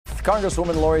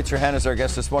Congresswoman Lori Trahan is our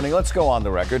guest this morning. Let's go on the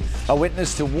record. A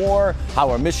witness to war, how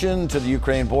her mission to the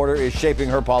Ukraine border is shaping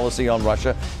her policy on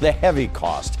Russia, the heavy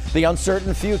cost, the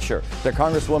uncertain future. The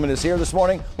Congresswoman is here this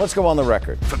morning. Let's go on the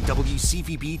record. From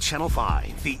WCVB Channel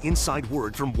 5, the inside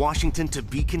word from Washington to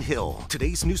Beacon Hill.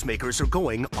 Today's newsmakers are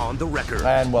going on the record.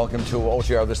 And welcome to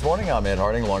OTR this morning. I'm Ed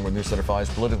Harding, along with News Center 5's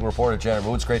political reporter Janet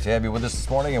Woods. Great to have you with us this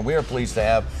morning. And we are pleased to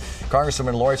have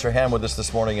Congresswoman Lori Trahan with us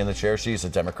this morning in the chair. She's a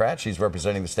Democrat. She's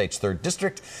representing the state's 3rd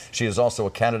District. She is also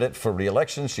a candidate for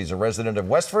re-election. She's a resident of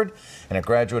Westford and a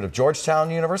graduate of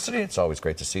Georgetown University. It's always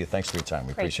great to see you. Thanks for your time.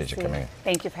 We appreciate you coming in.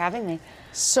 Thank you for having me.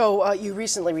 So you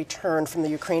recently returned from the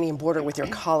Ukrainian border with your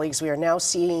colleagues. We are now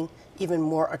seeing even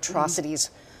more atrocities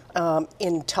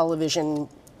in television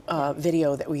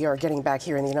video that we are getting back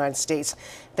here in the United States.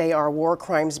 They are war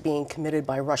crimes being committed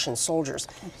by Russian soldiers.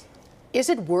 Is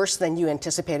it worse than you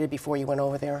anticipated before you went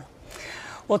over there?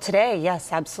 Well, today,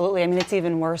 yes, absolutely. I mean, it's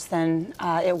even worse than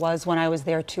it was when I was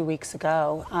there 2 weeks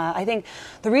ago. I think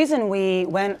the reason we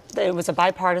went, it was a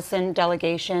bipartisan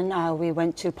delegation. We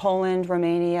went to Poland,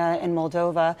 Romania, and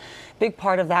Moldova. Big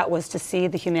part of that was to see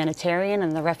the humanitarian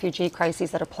and the refugee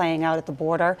crises that are playing out at the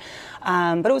border.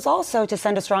 But it was also to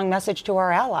send a strong message to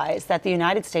our allies that the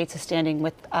United States is standing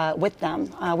with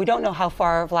them. We don't know how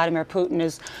far Vladimir Putin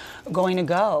is going to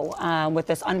go with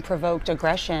this unprovoked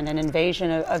aggression and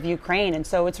invasion of Ukraine. And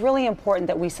so it's really important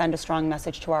that we send a strong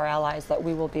message to our allies that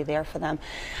we will be there for them.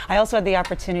 I also had the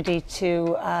opportunity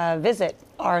to visit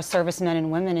our servicemen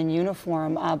and women in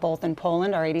uniform, both in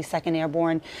Poland, our 82nd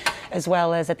Airborne, as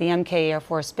well as at the MK Air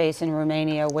Force Base in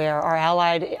Romania, where our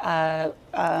allied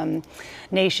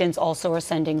nations also are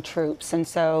sending troops. And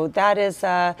so that is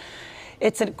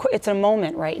it's a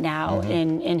moment right now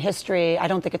in history. I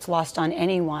don't think it's lost on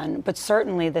anyone, but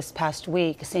certainly this past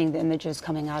week, seeing the images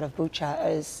coming out of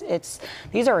Bucha,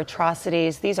 these are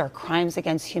atrocities, these are crimes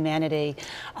against humanity.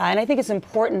 And I think it's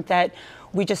important that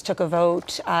we just took a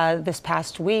vote this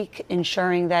past week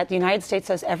ensuring that the United States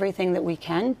does everything that we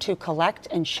can to collect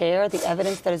and share the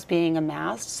evidence that is being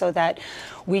amassed so that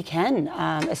we can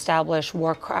establish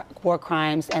war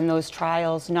crimes and those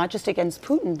trials, not just against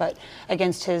Putin, but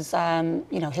against his,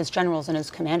 his generals and his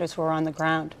commanders who are on the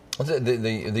ground.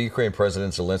 The Ukraine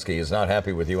President Zelensky is not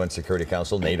happy with UN Security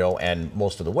Council, NATO, and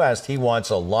most of the West. He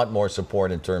wants a lot more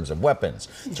support in terms of weapons,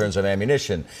 in terms of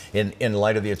ammunition, in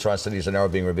light of the atrocities that are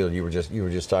being revealed. You were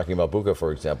just talking about Bucha,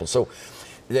 for example. So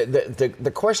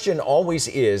the question always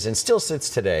is, and still sits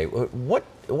today,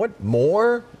 what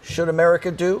more should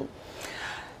America do?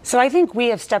 So I think we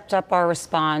have stepped up our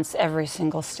response every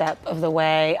single step of the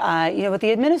way. What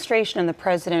the administration and the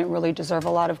president really deserve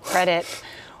a lot of credit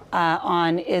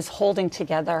on is holding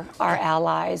together our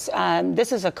allies.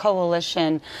 This is a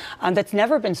coalition that's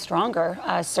never been stronger,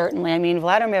 certainly. I mean,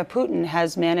 Vladimir Putin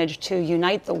has managed to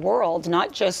unite the world,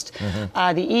 not just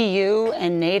the EU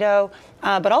and NATO,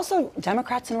 but also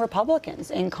Democrats and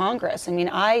Republicans in Congress. I mean,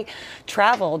 I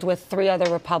traveled with 3 other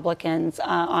Republicans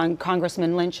on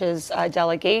Congressman Lynch's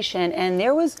delegation, and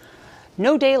there was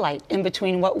no daylight in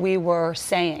between what we were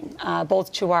saying,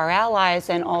 both to our allies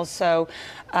and also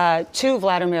to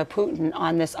Vladimir Putin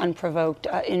on this unprovoked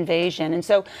invasion. And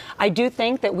so I do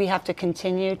think that we have to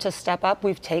continue to step up.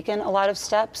 We've taken a lot of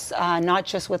steps, not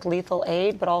just with lethal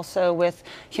aid, but also with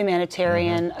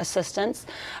humanitarian assistance.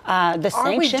 Are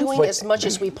we doing as much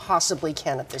as we possibly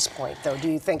can at this point, though, do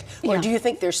you think? Or do you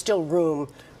think there's still room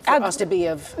for us to be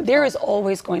of... There is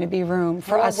always going to be room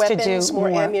for us to do more.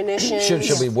 More ammunition.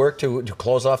 Should we work to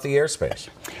close off the airspace?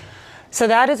 So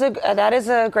that is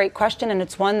a great question, and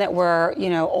it's one that we're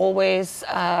always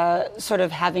sort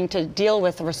of having to deal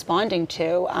with, responding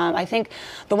to. I think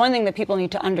the one thing that people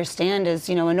need to understand is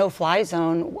a no-fly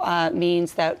zone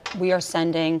means that we are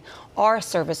sending our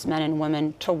servicemen and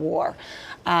women to war.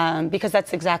 Because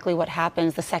that's exactly what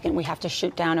happens the second we have to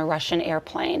shoot down a Russian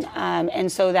airplane.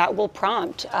 And so that will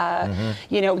prompt, and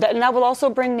that will also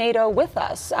bring NATO with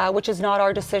us, which is not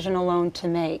our decision alone to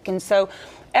make. And so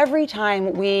every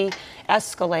time we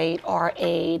escalate our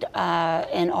aid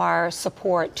and our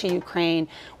support to Ukraine,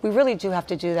 we really do have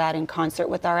to do that in concert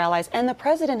with our allies. And the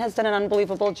president has done an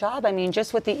unbelievable job. I mean,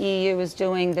 just what the EU is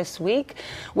doing this week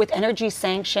with energy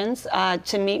sanctions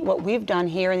to meet what we've done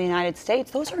here in the United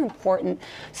States, those are important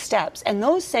steps. And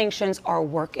those sanctions are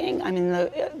working. I mean,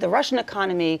 the Russian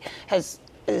economy has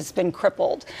been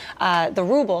crippled. The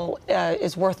ruble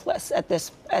is worthless at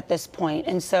this point,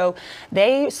 and so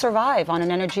they survive on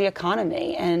an energy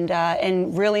economy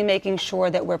and really making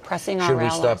sure that we're pressing our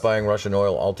allies. Should we stop buying Russian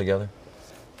oil altogether?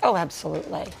 Oh,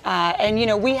 absolutely. And, you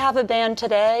know, we have a ban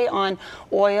today on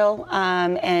oil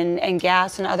and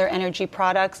gas and other energy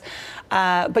products.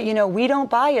 But, you know, we don't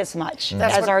buy as much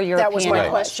as our European That was my allies.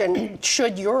 question.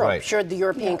 Should Europe, should the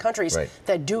European countries Right.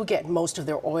 that do get most of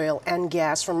their oil and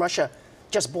gas from Russia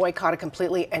just boycott it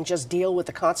completely and just deal with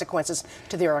the consequences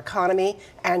to their economy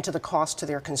and to the cost to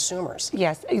their consumers?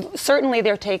 Yes, certainly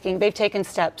they've taken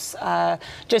steps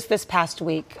just this past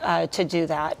week to do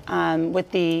that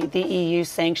with the EU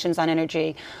sanctions on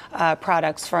energy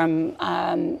products from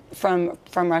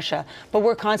Russia. But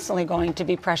we're constantly going to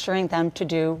be pressuring them to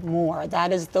do more.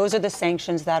 Those are the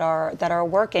sanctions that are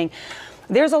working.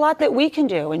 There's a lot that we can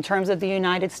do in terms of the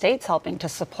United States helping to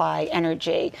supply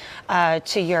energy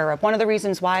to Europe. One of the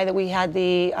reasons why that we had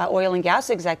the oil and gas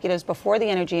executives before the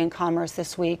Energy and Commerce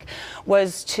this week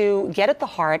was to get at the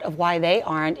heart of why they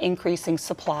aren't increasing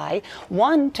supply.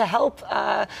 One, to help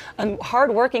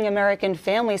hardworking American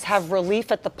families have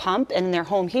relief at the pump and in their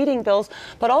home heating bills,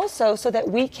 but also so that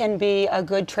we can be a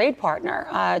good trade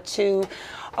partner to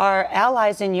our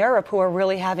allies in Europe who are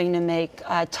really having to make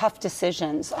tough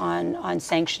decisions on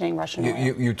sanctioning Russian oil.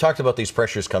 You talked about these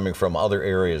pressures coming from other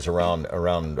areas around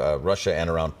Russia and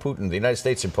around Putin. The United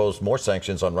States imposed more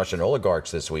sanctions on Russian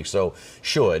oligarchs this week. So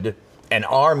should and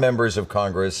are members of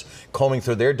Congress combing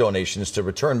through their donations to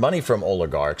return money from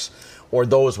oligarchs or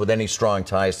those with any strong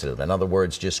ties to them? In other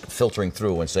words, just filtering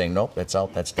through and saying, nope, that's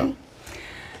out, that's done.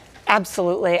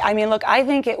 Absolutely. I mean, look, I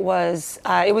think it was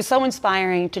so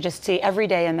inspiring to just see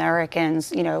everyday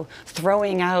Americans, you know,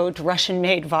 throwing out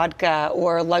Russian-made vodka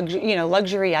or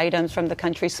luxury items from the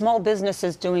country. Small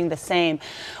businesses doing the same.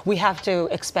 We have to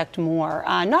expect more,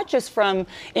 not just from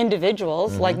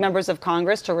individuals like members of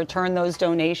Congress to return those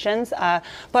donations,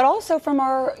 but also from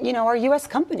our U.S.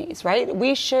 companies. Right?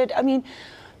 We should. I mean,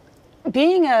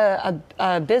 being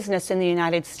a business in the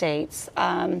United States,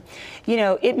 you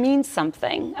know, it means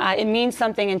something. It means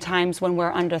something in times when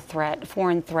we're under threat,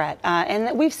 foreign threat.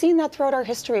 And we've seen that throughout our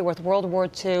history with World War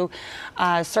II,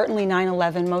 certainly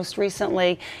 9/11 most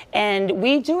recently. And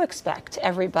we do expect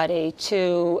everybody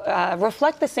to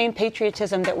reflect the same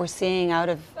patriotism that we're seeing out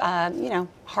of,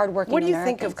 hardworking Americans. What do you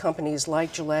think of companies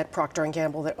like Gillette, Procter &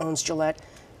 Gamble that owns Gillette,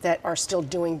 that are still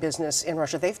doing business in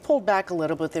Russia? They've pulled back a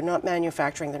little bit. They're not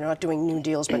manufacturing. They're not doing new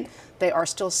deals, but they are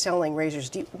still selling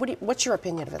razors. What's your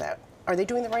opinion of that? Are they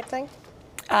doing the right thing?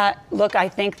 Look, I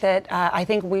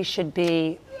think we should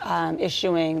be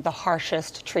issuing the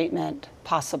harshest treatment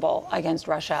possible against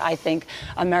Russia. I think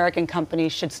American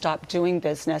companies should stop doing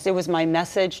business. It was my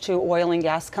message to oil and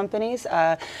gas companies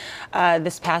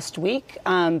this past week,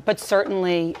 but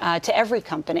certainly to every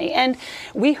company. And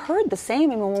we heard the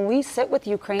same. I mean, when we sit with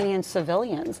Ukrainian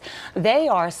civilians, they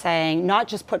are saying not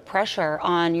just put pressure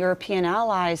on European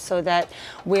allies so that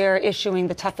we're issuing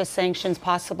the toughest sanctions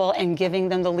possible and giving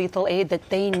them the lethal aid that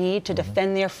they need to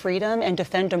defend their freedom and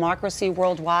defend democracy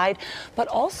worldwide, but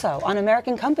also on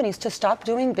American companies to stop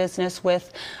doing business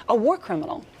with a war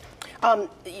criminal.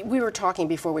 We were talking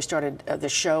before we started the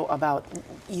show about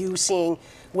you seeing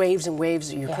waves and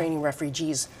waves of Ukrainian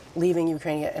refugees leaving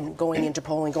Ukraine and going into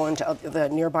Poland, going to the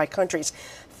nearby countries.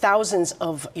 Thousands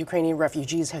of Ukrainian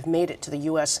refugees have made it to the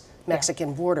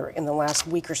U.S.-Mexican border in the last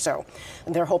week or so,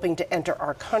 and they're hoping to enter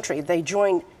our country. They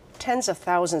join tens of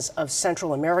thousands of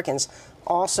Central Americans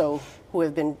also who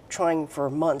have been trying for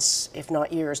months, if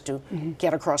not years, to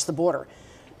get across the border.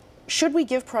 Should we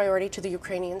give priority to the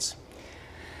Ukrainians?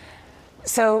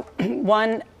 So,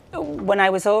 when I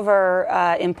was over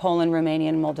in Poland, Romania,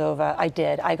 and Moldova,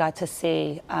 I got to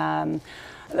see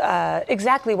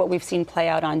exactly what we've seen play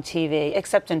out on TV,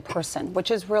 except in person,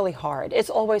 which is really hard. It's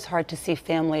always hard to see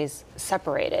families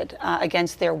separated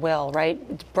against their will, right?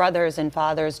 Brothers and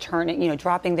fathers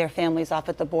dropping their families off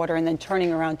at the border and then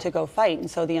turning around to go fight.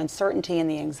 And so the uncertainty and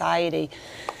the anxiety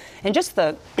and just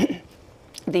the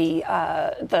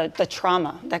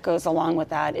trauma that goes along with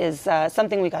that is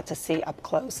something we got to see up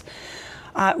close.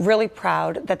 Really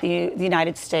proud that the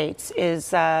United States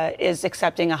is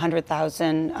accepting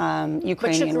 100,000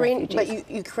 Ukrainian refugees. But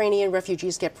Ukrainian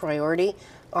refugees get priority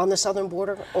on the southern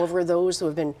border over those who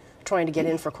have been trying to get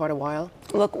in for quite a while?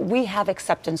 Look, we have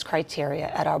acceptance criteria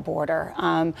at our border.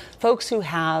 Folks who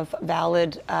have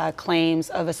valid claims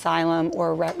of asylum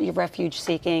or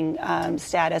refuge-seeking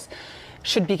status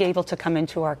should be able to come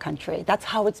into our country. That's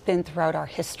how it's been throughout our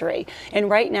history. And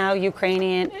right now,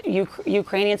 Ukrainians,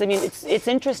 I mean, it's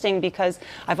interesting because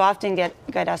I've often get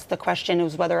asked the question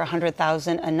is whether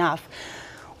 100,000 enough.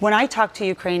 When I talk to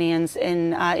Ukrainians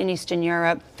in Eastern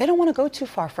Europe, they don't want to go too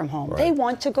far from home. Right. They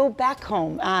want to go back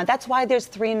home. That's why there's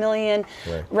 3 million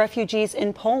refugees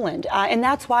in Poland, and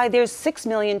that's why there's 6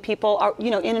 million people are,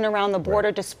 in and around the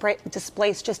border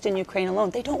displaced just in Ukraine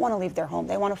alone. They don't want to leave their home.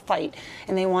 They want to fight,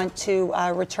 and they want to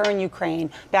return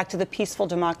Ukraine back to the peaceful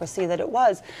democracy that it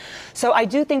was. So I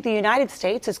do think the United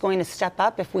States is going to step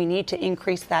up if we need to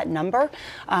increase that number,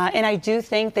 and I do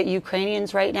think that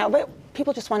Ukrainians right now, but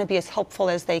people just want to be as helpful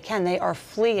as they can. They are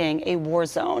fleeing a war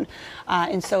zone.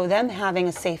 And so them having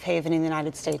a safe haven in the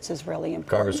United States is really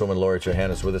important. Congresswoman Lori Trahan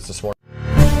is with us this morning.